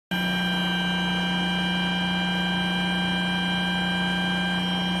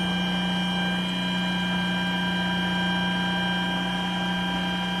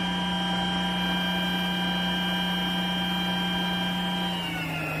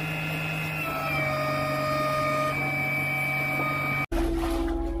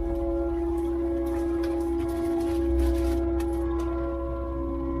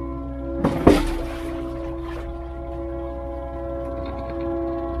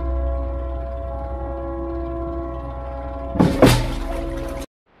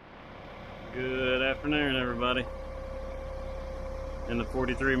everybody. In the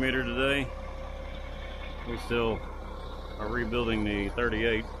 43 meter today, we still are rebuilding the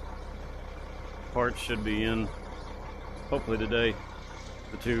 38. Parts should be in hopefully today,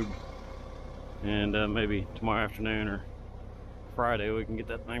 the tube, and maybe tomorrow afternoon or Friday we can get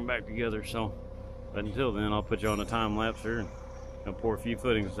that thing back together. So, but until then, I'll put you on a time lapse here and I'll pour a few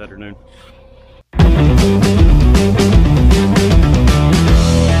footings this afternoon.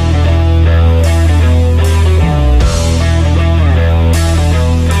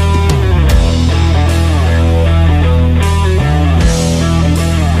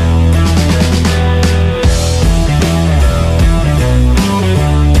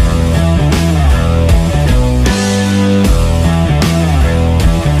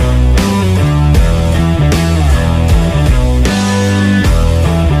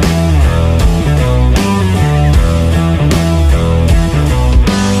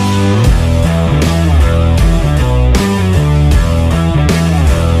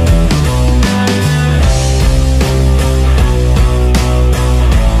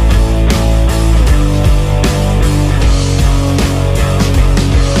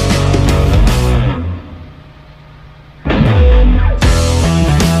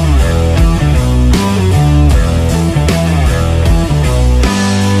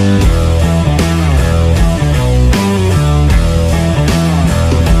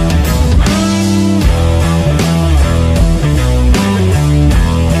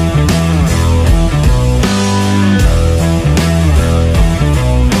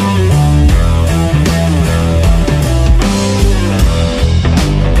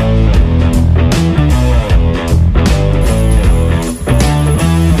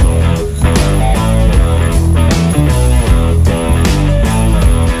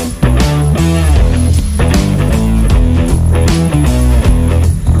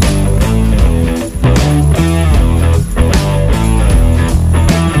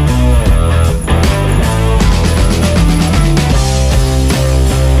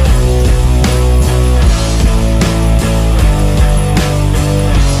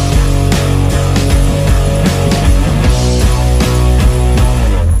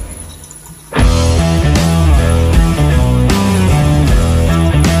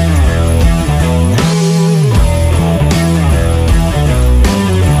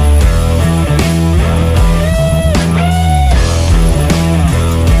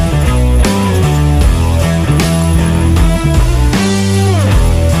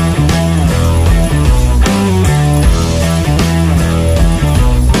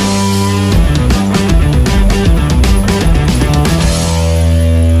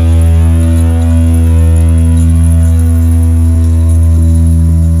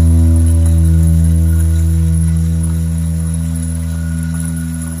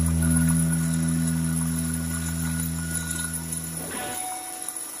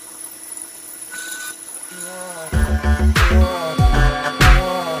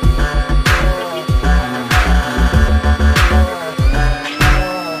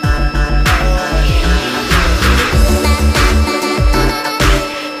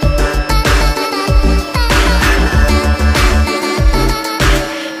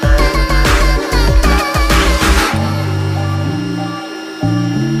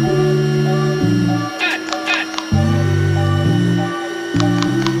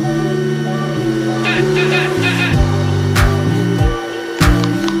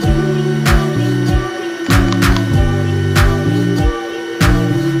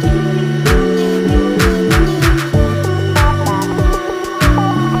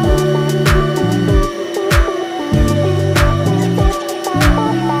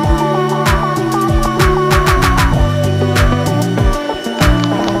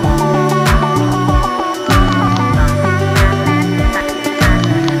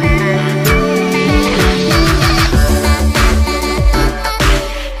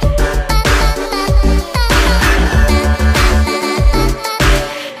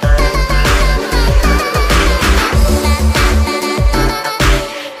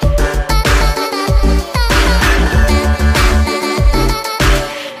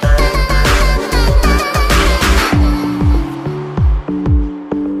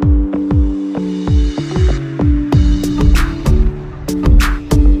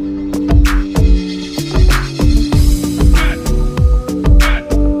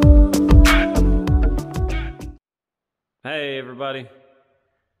 Hey everybody,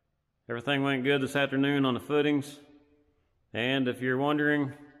 everything went good this afternoon on the footings, and if you're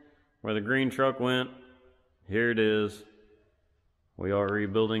wondering where the green truck went, here it is. We are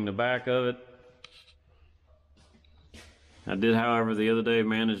rebuilding the back of it. I did, however, the other day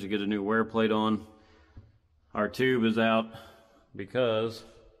manage to get a new wear plate on. our tube is out because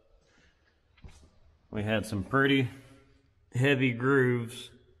we had some pretty heavy grooves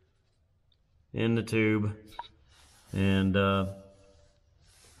in the tube, and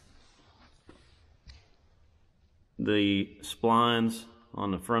the splines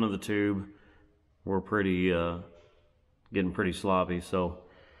on the front of the tube were pretty getting pretty sloppy. So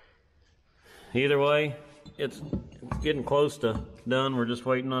either way, it's getting close to done. We're just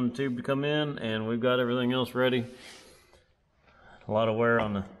waiting on the tube to come in, and we've got everything else ready. A lot of wear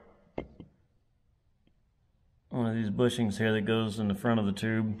on the one of these bushings here that goes in the front of the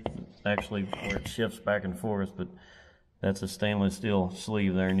tube, actually where it shifts back and forth, but that's a stainless steel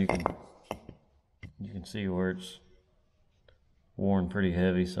sleeve there, and you can see where it's worn pretty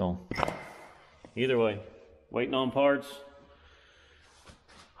heavy. So either way, waiting on parts.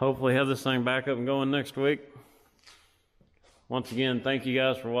 Hopefully have this thing back up and going next week. Once again, thank you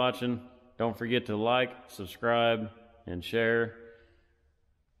guys for watching. Don't forget to like, subscribe, and share.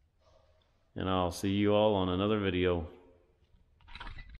 And I'll see you all on another video.